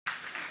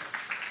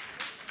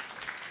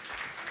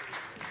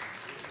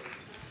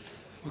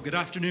Well, good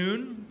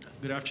afternoon.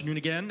 Good afternoon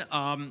again.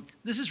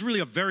 This is really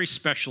a very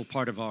special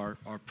part of our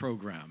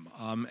program.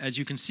 As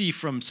you can see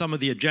from some of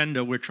the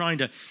agenda, we're trying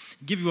to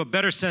give you a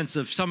better sense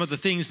of some of the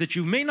things that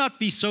you may not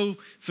be so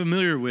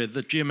familiar with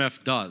that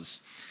GMF does.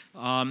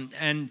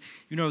 And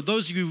you know,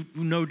 those of you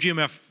who know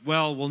GMF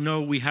well will know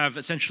we have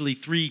essentially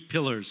three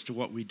pillars to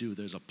what we do.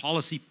 There's a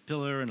policy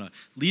pillar and a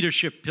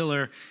leadership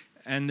pillar,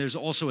 and there's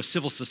also a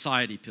civil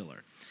society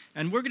pillar.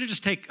 And we're going to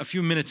just take a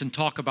few minutes and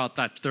talk about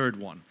that third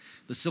one,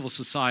 the civil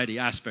society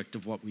aspect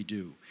of what we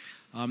do.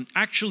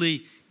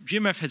 Actually,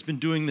 GMF has been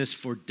doing this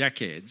for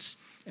decades,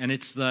 and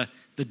it's the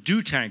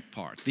do tank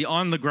part, the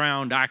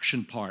on-the-ground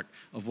action part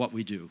of what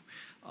we do.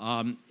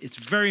 It's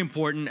very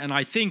important, and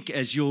I think,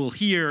 as you'll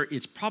hear,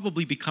 it's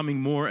probably becoming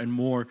more and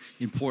more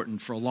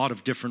important for a lot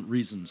of different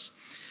reasons.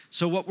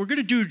 So what we're going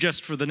to do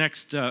just for the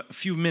next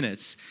few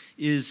minutes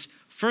is,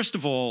 first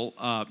of all,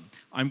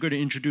 I'm going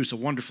to introduce a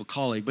wonderful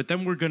colleague, but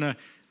then we're going to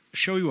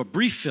show you a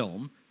brief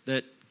film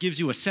that gives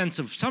you a sense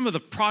of some of the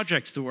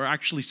projects that we're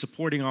actually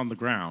supporting on the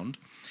ground.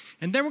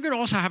 And then we're going to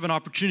also have an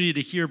opportunity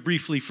to hear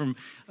briefly from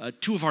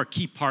two of our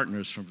key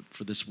partners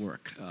for this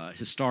work,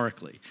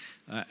 historically,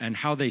 and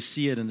how they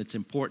see it and its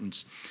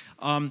importance.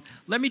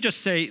 Let me just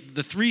say,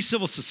 the three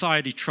civil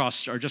society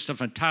trusts are just a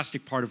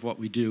fantastic part of what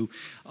we do.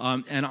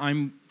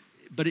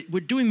 We're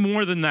doing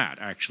more than that,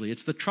 actually.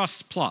 It's the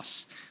Trusts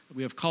Plus.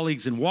 We have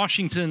colleagues in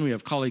Washington, we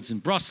have colleagues in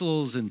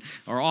Brussels, and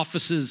our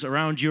offices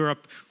around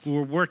Europe who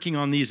are working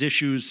on these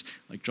issues,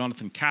 like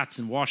Jonathan Katz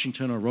in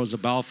Washington or Rosa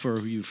Balfour,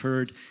 who you've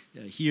heard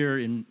here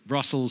in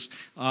Brussels,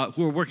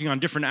 who are working on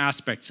different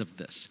aspects of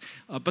this.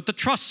 But the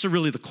trusts are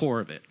really the core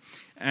of it.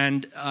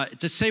 And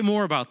to say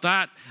more about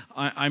that,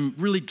 I'm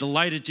really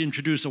delighted to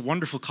introduce a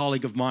wonderful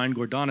colleague of mine,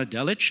 Gordana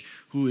Delic,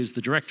 who is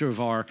the director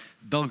of our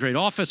Belgrade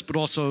office, but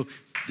also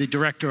the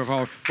director of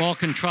our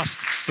Balkan Trust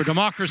for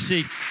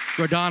Democracy.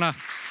 Gordana,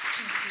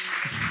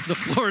 the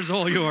floor is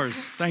all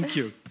yours. Thank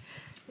you.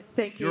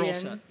 Thank you, You're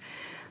Ian.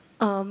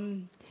 all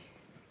set.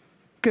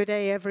 Good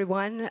day,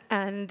 everyone,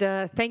 and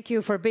thank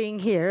you for being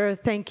here.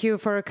 Thank you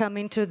for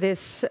coming to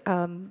this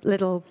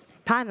little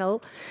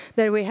panel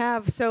that we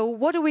have. So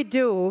what do we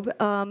do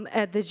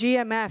at the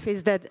GMF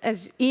is that,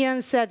 as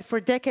Ian said, for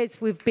decades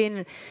we've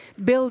been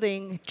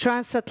building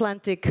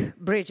transatlantic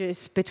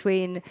bridges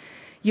between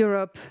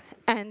Europe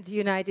and the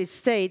United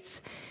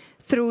States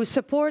through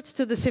support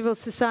to the civil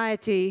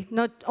society,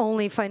 not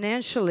only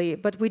financially,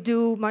 but we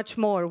do much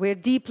more. We're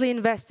deeply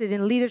invested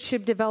in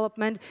leadership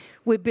development.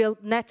 We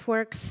build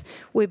networks.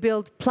 We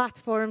build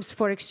platforms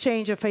for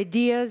exchange of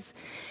ideas.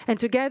 And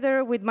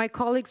together with my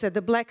colleagues at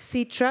the Black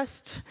Sea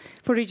Trust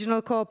for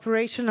Regional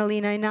Cooperation,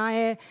 Alina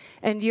Inaye,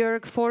 and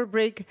Jörg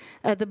Forbrig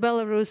at the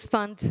Belarus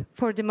Fund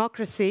for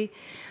Democracy,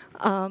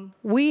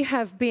 we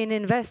have been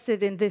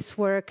invested in this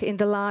work in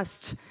the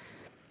last,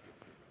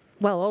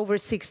 well, over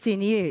 16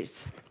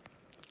 years.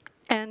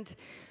 And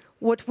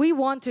what we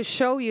want to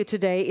show you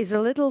today is a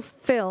little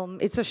film.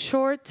 It's a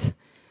short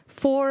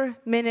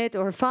 4-minute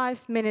or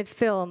 5-minute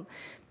film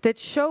that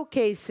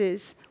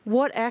showcases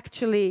what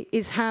actually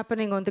is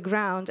happening on the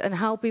ground and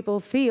how people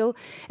feel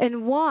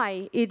and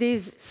why it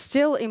is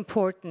still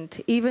important,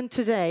 even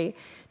today,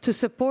 to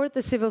support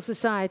the civil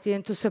society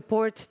and to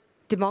support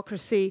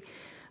democracy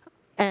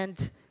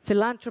and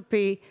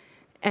philanthropy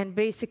and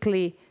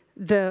basically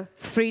the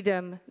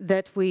freedom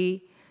that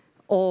we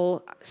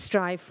all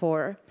strive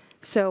for.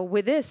 So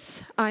with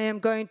this, I am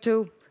going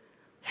to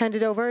hand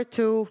it over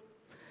to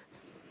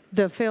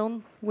the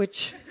film,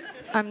 which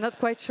I'm not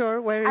quite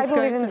sure where it's going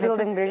to happen. I believe in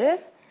building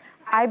bridges.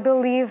 I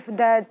believe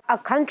that a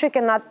country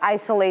cannot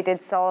isolate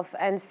itself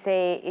and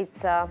say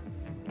it's a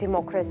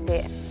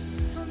democracy.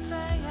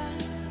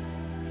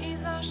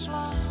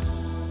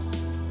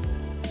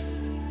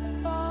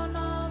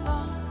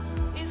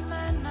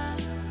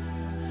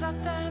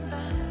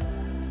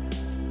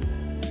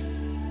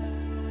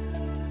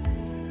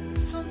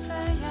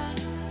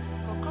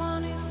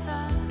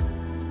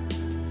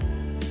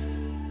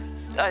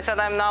 I said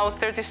I'm now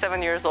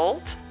 37 years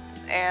old,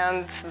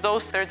 and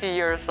those 30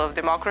 years of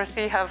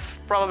democracy have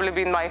probably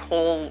been my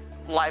whole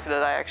life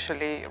that I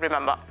actually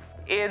remember.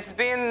 It's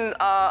been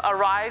a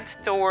ride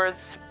towards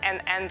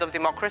an end of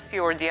democracy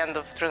or the end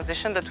of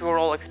transition that we were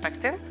all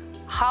expecting.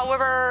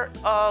 However,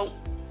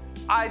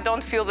 I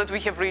don't feel that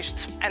we have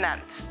reached an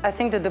end. I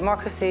think the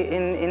democracy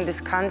in this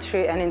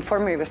country and in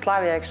former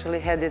Yugoslavia actually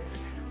had its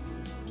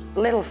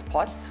little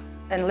spots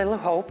and little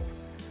hope,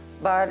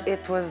 but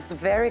it was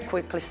very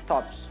quickly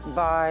stopped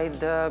by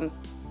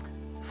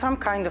some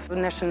kind of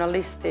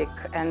nationalistic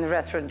and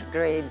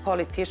retrograde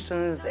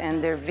politicians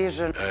and their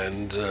vision.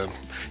 And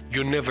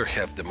you never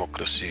have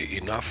democracy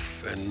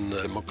enough, and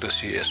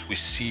democracy, as we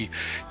see,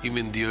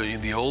 even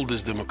in the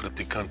oldest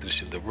democratic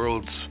countries in the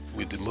world,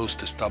 with the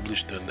most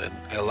established and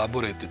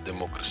elaborated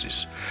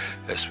democracies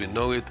as we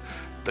know it,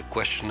 the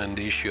question and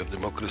the issue of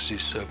democracy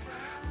is a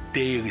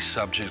daily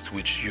subject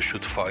which you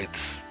should fight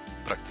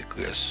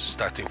practically as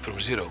starting from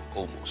zero,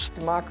 almost.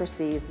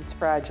 Democracy is this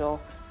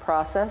fragile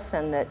process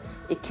and that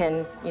it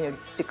can,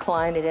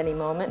 decline at any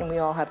moment, and we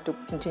all have to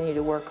continue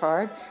to work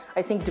hard.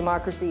 I think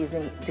democracy is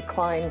in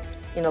decline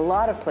in a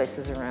lot of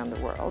places around the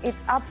world.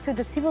 It's up to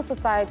the civil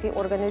society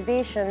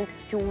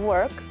organizations to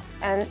work,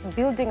 and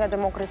building a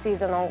democracy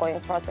is an ongoing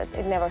process.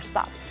 It never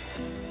stops.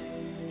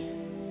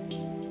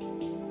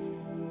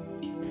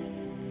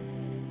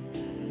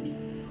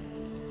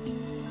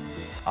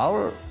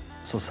 Our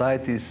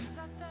societies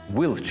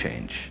will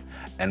change,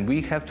 and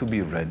we have to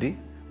be ready.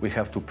 We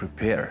have to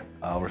prepare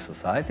our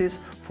societies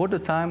for the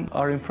time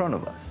are in front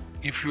of us.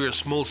 If you're a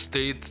small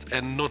state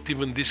and not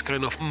even this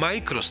kind of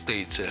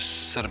micro-states as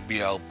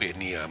Serbia,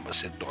 Albania,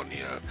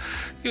 Macedonia,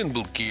 even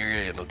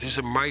Bulgaria, these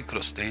are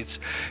micro-states,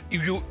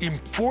 you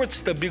import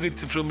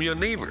stability from your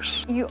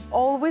neighbors. You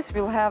always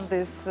will have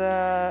these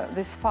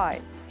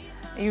fights.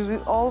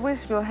 You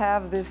always will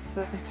have these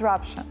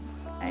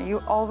disruptions. And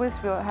you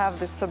always will have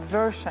these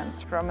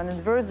subversions from an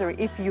adversary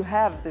if you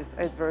have this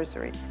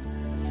adversary.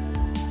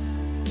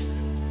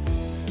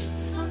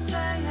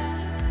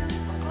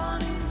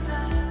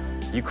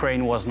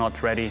 Ukraine was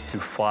not ready to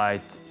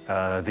fight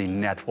the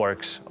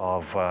networks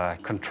of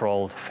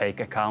controlled fake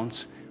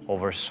accounts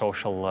over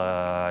social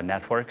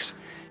networks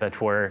that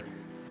were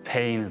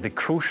playing the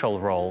crucial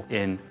role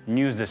in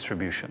news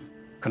distribution,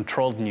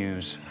 controlled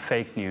news,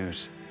 fake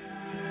news.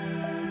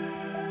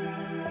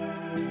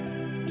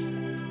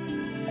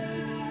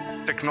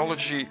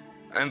 Technology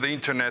and the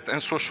internet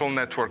and social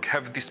network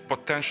have this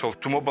potential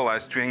to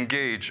mobilize, to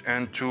engage,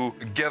 and to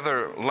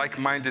gather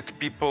like-minded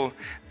people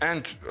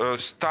and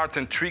start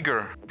and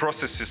trigger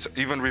processes,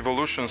 even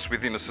revolutions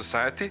within a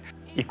society.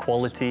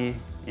 Equality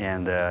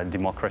and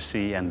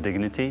democracy and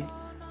dignity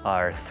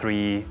are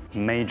three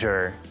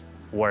major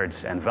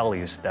words and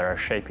values that are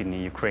shaping the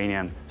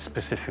Ukrainian,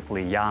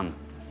 specifically young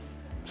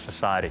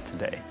society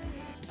today.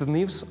 The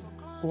news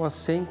was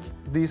saying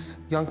these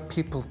young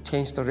people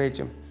changed the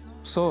regime.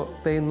 So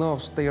they know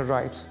their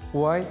rights.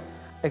 Why?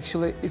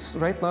 Actually,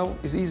 right now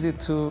it's easy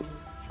to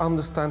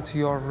understand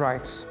your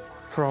rights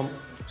from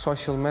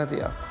social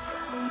media.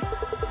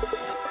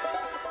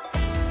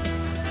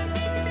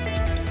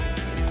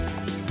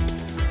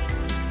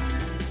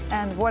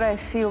 And what I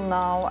feel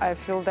now, I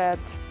feel that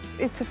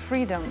it's a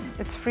freedom.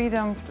 It's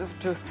freedom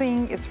to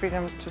think, it's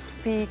freedom to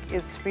speak,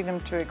 it's freedom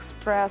to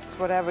express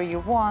whatever you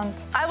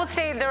want. I would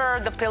say there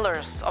are the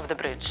pillars of the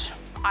bridge.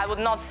 I would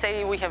not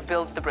say we have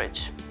built the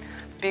bridge,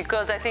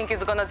 because I think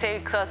it's going to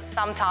take us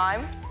some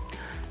time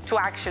to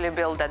actually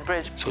build that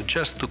bridge. So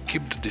just to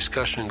keep the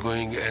discussion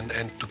going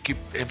and to keep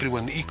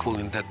everyone equal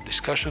in that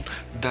discussion,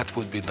 that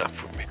would be enough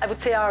for me. I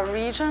would say our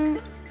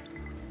region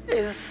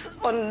is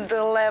on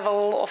the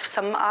level of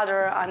some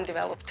other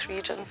undeveloped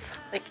regions.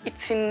 Like,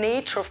 it's in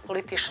nature of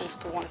politicians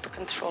to want to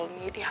control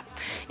media.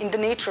 In the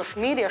nature of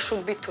media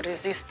should be to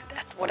resist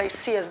that. What I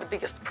see as the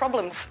biggest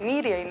problem of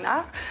media in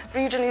our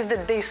region is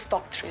that they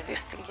stopped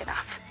resisting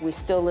enough. We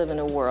still live in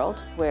a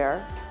world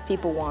where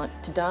people want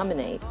to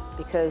dominate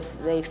because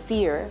they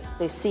fear,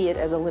 they see it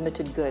as a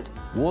limited good.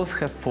 Walls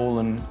have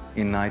fallen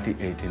in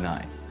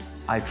 1989.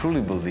 I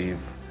truly believe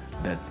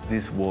that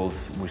these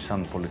walls, which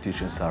some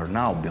politicians are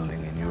now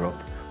building in Europe,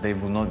 they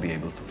will not be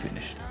able to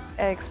finish.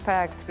 I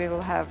expect we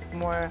will have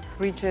more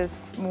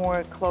bridges,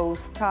 more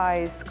close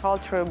ties,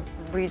 cultural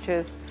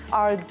bridges,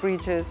 art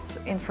bridges,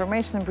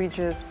 information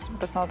bridges,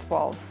 but not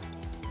walls,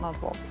 not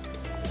walls.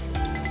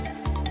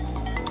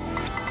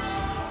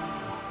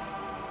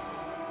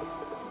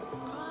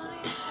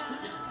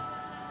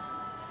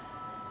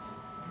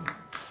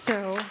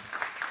 So,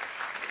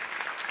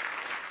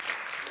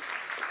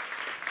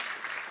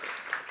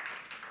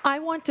 I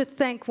want to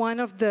thank one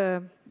of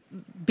the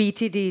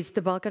BTDs,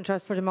 the Balkan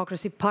Trust for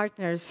Democracy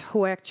partners,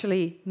 who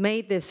actually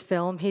made this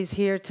film. He's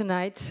here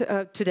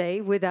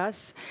today with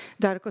us,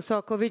 Darko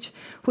Sokovic,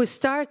 who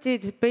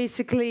started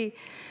basically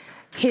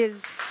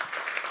his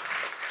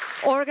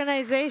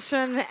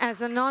organization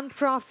as a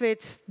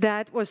non-profit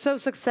that was so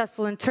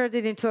successful and turned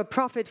it into a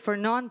profit for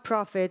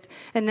non-profit,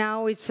 and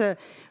now it's a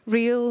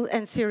real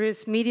and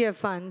serious media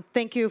fund.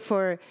 Thank you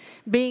for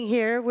being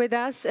here with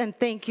us, and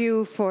thank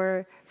you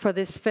for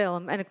this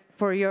film and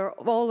for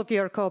all of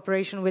your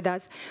cooperation with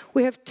us.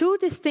 We have two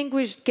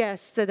distinguished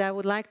guests that I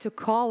would like to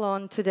call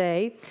on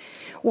today.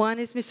 One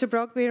is Mr.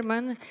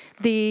 Bierman,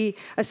 the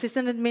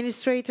Assistant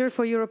Administrator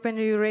for Europe and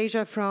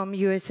Eurasia from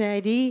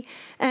USAID,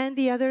 and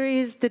the other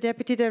is the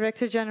Deputy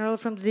Director General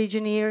from the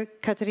DG NEAR,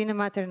 Katarina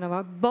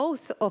Mathernova.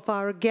 Both of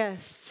our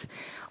guests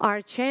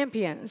are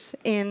champions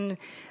in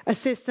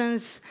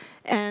assistance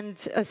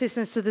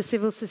to the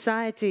civil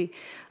society,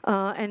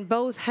 and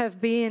both have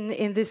been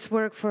in this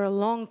work for a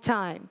long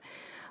time.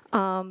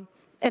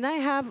 And I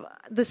have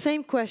the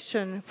same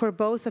question for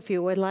both of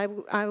you.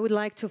 I would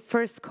like to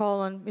first call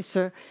on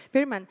Mr.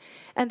 Bierman,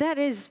 and that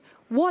is,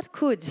 what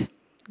could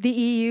the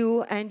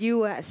EU and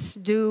US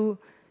do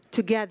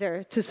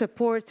together to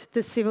support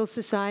the civil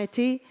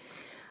society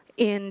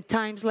in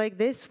times like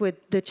this with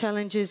the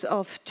challenges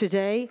of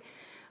today?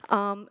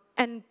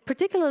 And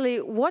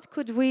particularly, what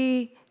could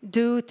we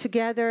do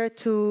together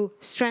to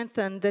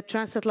strengthen the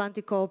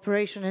transatlantic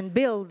cooperation and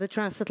build the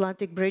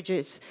transatlantic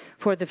bridges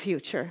for the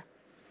future?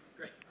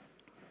 Great.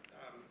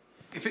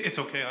 If it's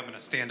okay, I'm going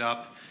to stand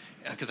up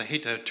because I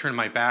hate to turn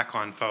my back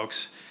on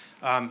folks.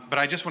 But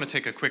I just want to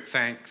take a quick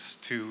thanks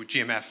to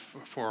GMF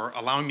for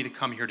allowing me to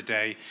come here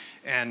today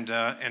and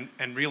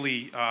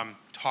really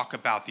talk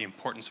about the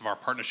importance of our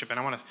partnership. And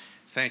I want to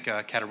thank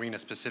Katarina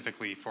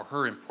specifically for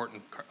her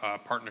important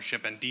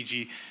partnership and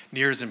DG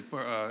NIR's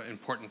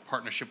important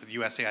partnership with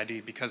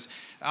USAID because,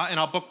 and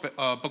I'll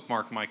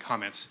bookmark my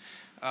comments,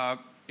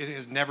 it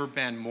has never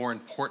been more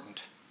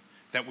important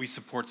that we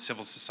support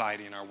civil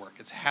society in our work.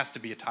 It has to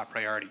be a top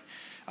priority.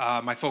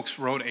 My folks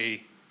wrote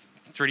a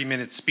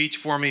 30-minute speech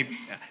for me.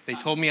 They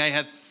told me I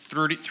had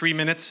 33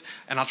 minutes,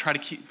 and I'll try to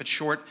keep it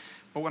short.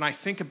 But when I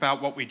think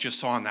about what we just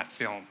saw in that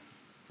film,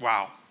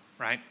 wow,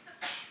 right?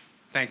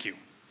 Thank you.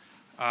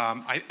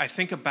 I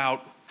think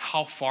about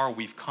how far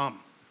we've come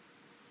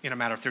in a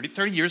matter of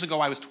 30 years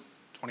ago, I was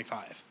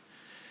 25.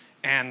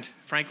 And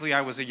frankly,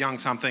 I was a young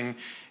something.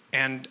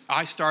 And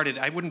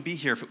I wouldn't be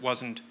here if it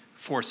wasn't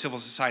for civil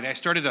society. I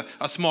started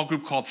a small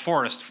group called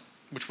Forest,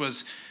 which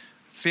was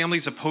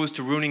families opposed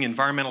to ruining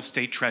environmental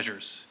state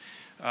treasures.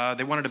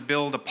 They wanted to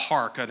build a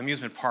park, an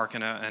amusement park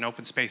in an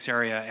open space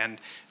area, and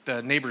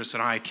the neighbors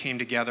and I came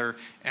together,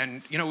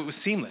 and it was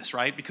seamless,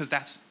 right? Because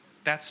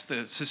that's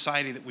the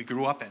society that we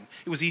grew up in.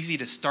 It was easy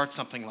to start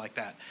something like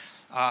that.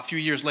 A few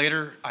years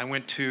later, I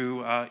went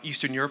to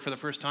Eastern Europe for the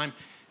first time.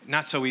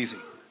 Not so easy.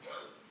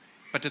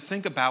 But to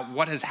think about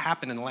what has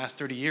happened in the last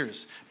 30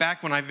 years.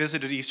 Back when I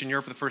visited Eastern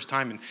Europe for the first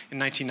time in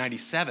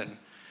 1997,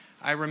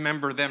 I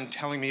remember them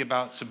telling me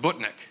about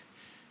Subotnik.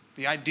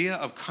 The idea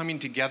of coming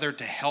together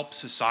to help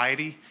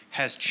society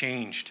has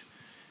changed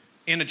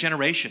in a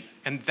generation,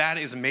 and that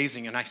is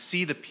amazing. And I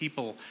see the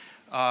people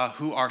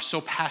who are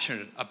so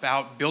passionate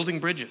about building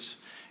bridges.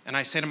 And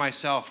I say to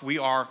myself, we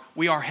are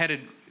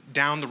headed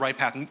down the right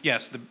path. And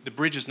yes, the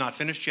bridge is not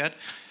finished yet.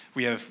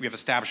 We have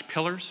established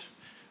pillars,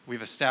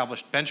 we've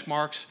established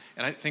benchmarks,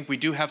 and I think we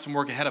do have some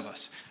work ahead of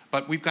us.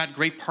 But we've got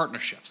great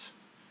partnerships,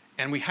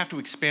 and we have to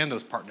expand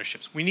those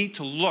partnerships. We need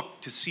to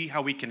look to see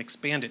how we can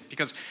expand it,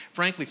 because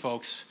frankly,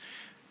 folks,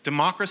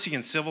 democracy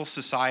and civil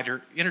society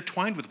are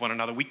intertwined with one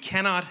another. We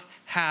cannot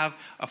have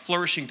a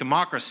flourishing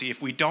democracy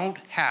if we don't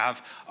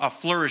have a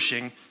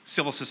flourishing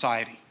civil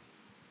society.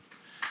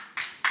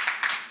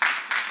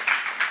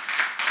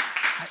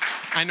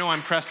 I know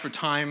I'm pressed for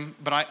time,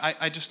 but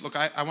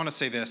I want to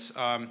say this.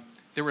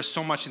 There was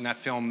so much in that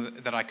film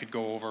that I could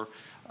go over.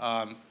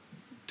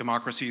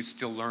 Democracies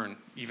still learn.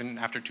 Even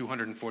after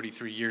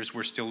 243 years,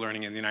 we're still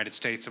learning in the United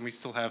States, and we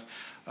still have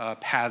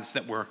paths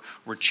that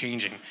we're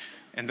changing.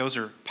 And those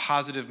are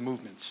positive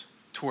movements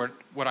toward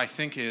what I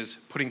think is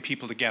putting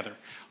people together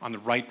on the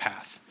right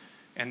path.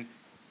 And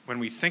when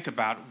we think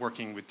about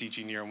working with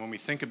DG NIR, and when we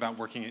think about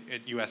working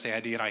at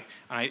USAID,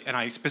 and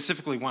I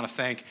specifically want to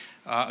thank,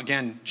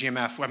 again,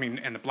 GMF,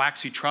 and the Black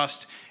Sea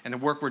Trust, and the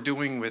work we're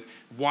doing with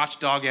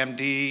Watchdog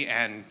MD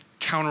and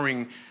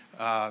countering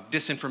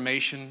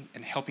disinformation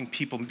and helping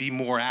people be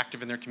more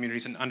active in their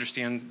communities and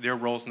understand their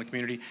roles in the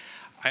community.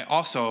 I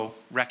also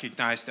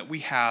recognize that we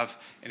have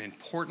an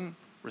important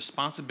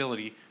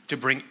responsibility to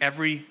bring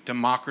every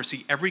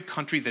democracy, every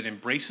country that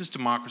embraces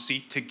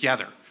democracy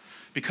together.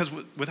 Because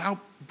without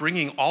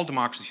bringing all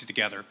democracies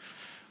together,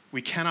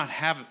 we cannot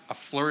have a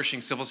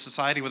flourishing civil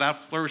society. Without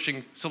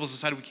flourishing civil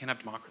society, we can't have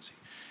democracy.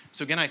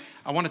 So again,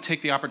 I want to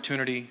take the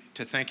opportunity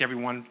to thank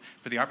everyone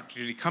for the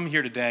opportunity to come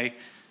here today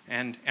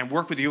and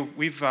work with you.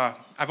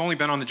 I've only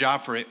been on the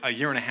job for a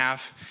year and a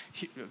half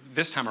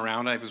this time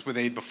around. I was with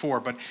AID before,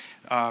 but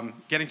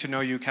getting to know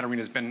you, Katarina,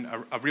 has been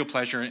a real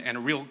pleasure and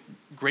a real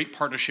great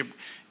partnership,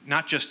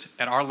 not just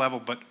at our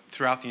level, but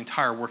throughout the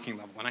entire working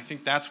level. And I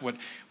think that's what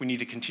we need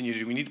to continue to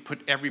do. We need to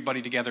put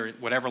everybody together at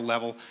whatever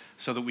level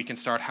so that we can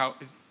start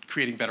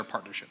creating better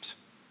partnerships.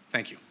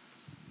 Thank you.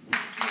 Ms.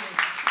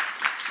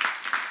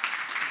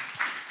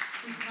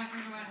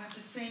 Mathernova, I have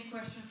the same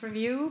question from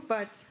you,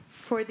 but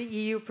for the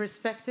EU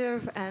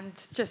perspective, and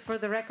just for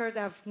the record,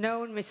 I've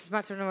known Mrs.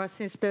 Mathernova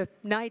since the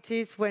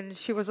 90s when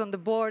she was on the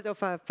board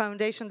of a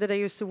foundation that I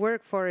used to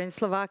work for in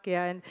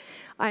Slovakia, and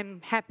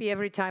I'm happy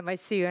every time I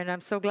see you, and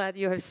I'm so glad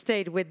you have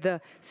stayed with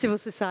the civil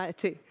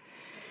society. Thank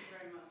you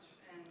very much,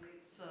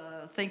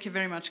 and thank you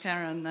very much,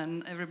 Karen,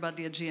 and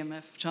everybody at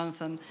GMF,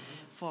 Jonathan,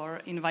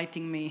 for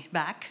inviting me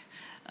back.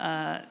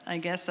 I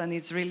guess, and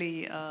it's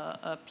really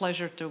a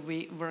pleasure to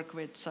work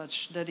with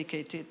such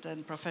dedicated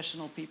and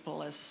professional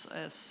people as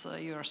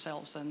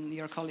yourselves and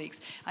your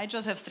colleagues. I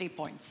just have 3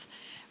 points.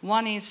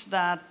 One is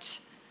that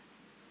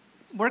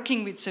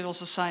working with civil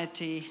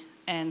society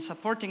and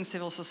supporting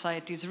civil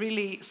society is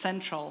really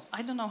central.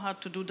 I don't know how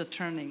to do the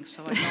turning,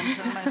 so I don't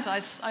turn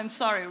myself. I'm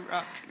sorry,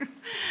 Rock.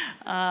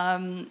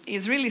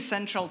 Is really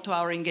central to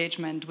our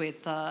engagement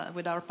with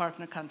our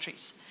partner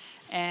countries.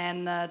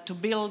 And to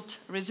build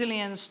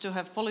resilience, to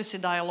have policy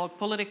dialogue,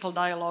 political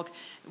dialogue,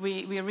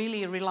 we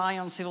really rely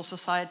on civil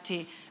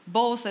society,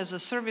 both as a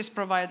service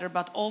provider,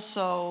 but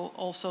also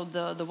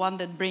the one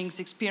that brings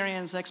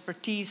experience,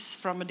 expertise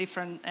from a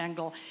different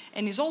angle,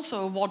 and is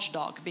also a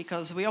watchdog,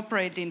 because we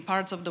operate in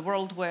parts of the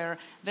world where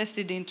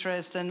vested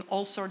interests and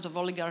all sorts of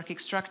oligarchic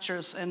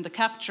structures and the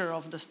capture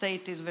of the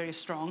state is very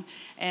strong,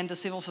 and the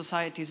civil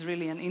society is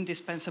really an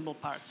indispensable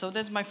part. So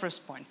that's my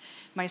first point.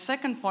 My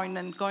second point,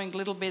 and going a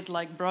little bit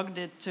like Brock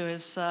did to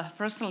his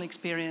personal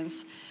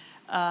experience,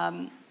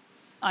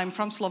 I'm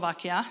from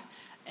Slovakia.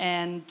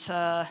 And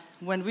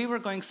when we were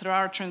going through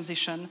our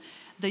transition,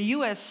 the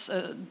US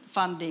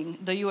funding,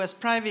 the US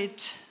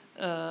private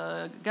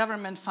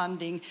government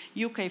funding,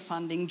 UK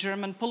funding,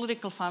 German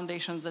political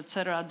foundations,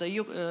 etc.,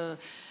 the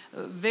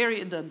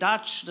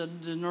Dutch,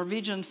 the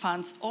Norwegian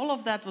funds, all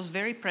of that was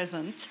very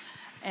present.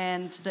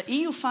 And the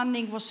EU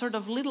funding was sort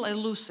of a little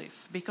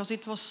elusive because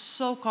it was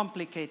so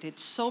complicated,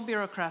 so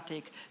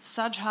bureaucratic,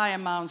 such high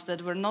amounts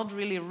that were not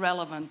really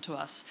relevant to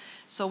us.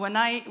 So when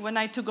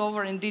I took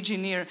over in DG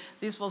NEAR,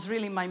 this was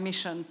really my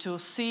mission, to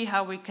see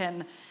how we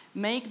can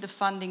make the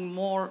funding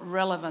more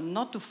relevant,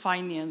 not to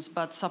finance,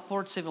 but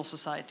support civil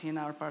society in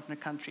our partner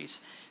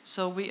countries.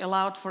 So we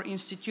allowed for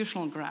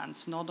institutional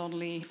grants, not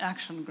only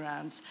action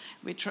grants.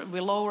 We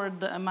lowered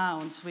the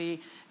amounts.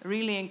 We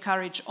really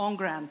encourage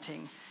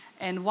on-granting.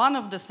 And one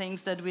of the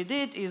things that we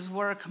did is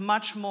work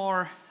much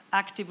more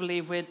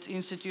actively with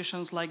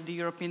institutions like the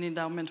European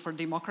Endowment for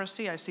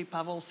Democracy. I see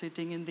Pavel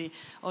sitting in the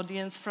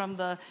audience from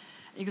the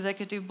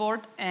executive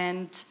board.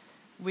 And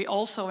we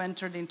also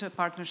entered into a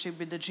partnership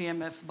with the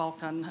GMF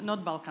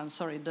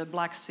the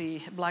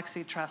Black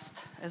Sea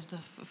Trust as the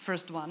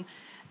first one.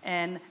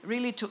 And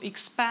really to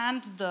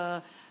expand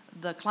the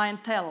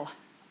clientele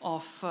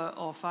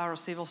of our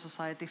civil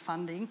society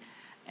funding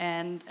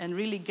and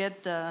really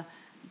get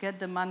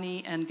the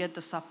money and get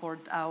the support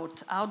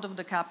out of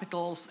the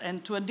capitals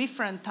and to a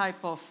different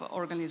type of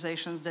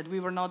organizations that we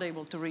were not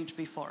able to reach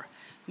before.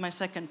 My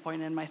second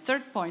point. And my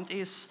third point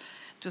is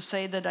to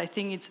say that I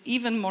think it's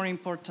even more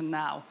important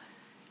now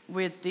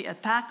with the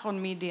attack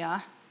on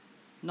media,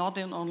 not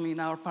only in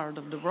our part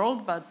of the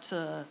world, but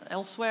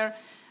elsewhere,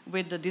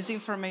 with the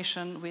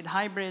disinformation, with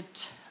hybrid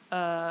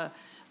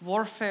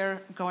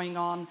warfare going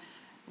on.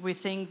 We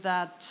think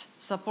that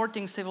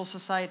supporting civil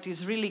society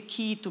is really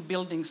key to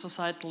building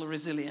societal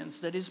resilience.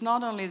 That is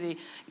not only the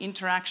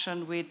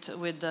interaction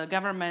with the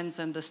governments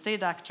and the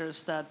state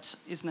actors that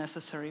is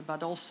necessary,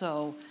 but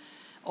also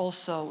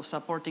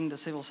supporting the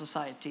civil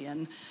society.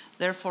 And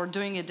therefore,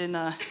 doing it in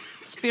a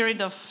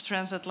spirit of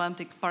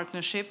transatlantic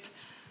partnership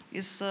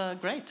is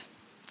great.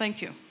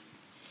 Thank you.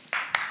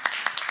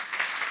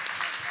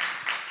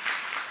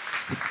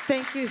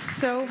 Thank you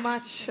so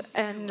much.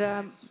 And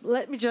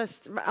let me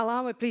just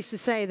allow me please to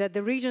say that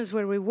the regions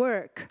where we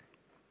work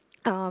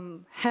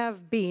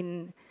have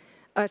been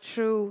a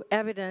true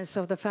evidence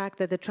of the fact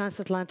that the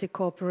transatlantic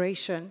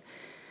cooperation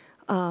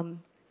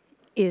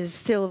is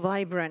still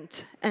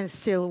vibrant and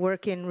still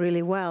working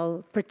really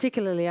well,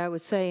 particularly, I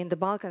would say, in the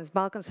Balkans.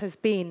 Balkans has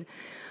been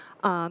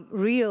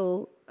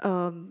real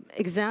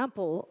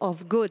example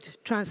of good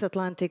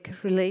transatlantic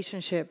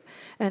relationship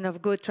and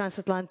of good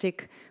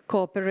transatlantic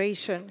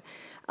cooperation.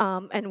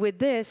 And with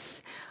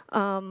this,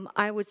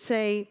 I would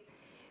say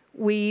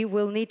we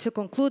will need to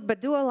conclude,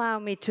 but do allow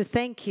me to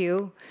thank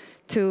you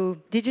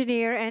to DG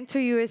NEAR and to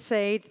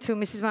USAID, to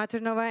Mrs.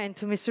 Mathernova and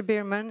to Mr.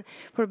 Bierman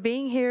for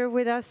being here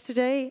with us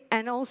today.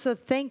 And also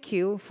thank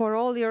you for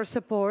all your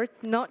support,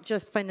 not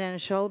just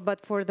financial,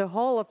 but for the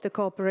whole of the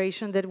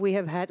cooperation that we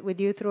have had with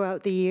you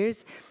throughout the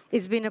years.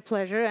 It's been a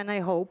pleasure, and I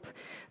hope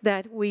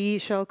that we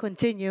shall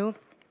continue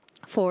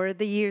for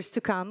the years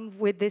to come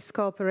with this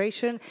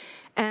cooperation,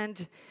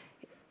 and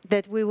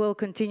that we will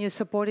continue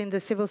supporting the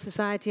civil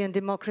society and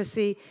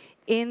democracy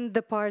in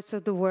the parts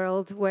of the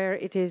world where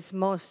it is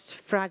most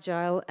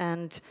fragile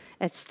and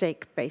at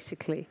stake,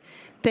 basically.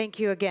 Thank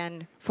you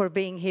again for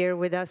being here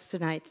with us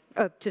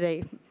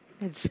today.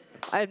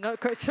 I'm not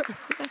quite sure.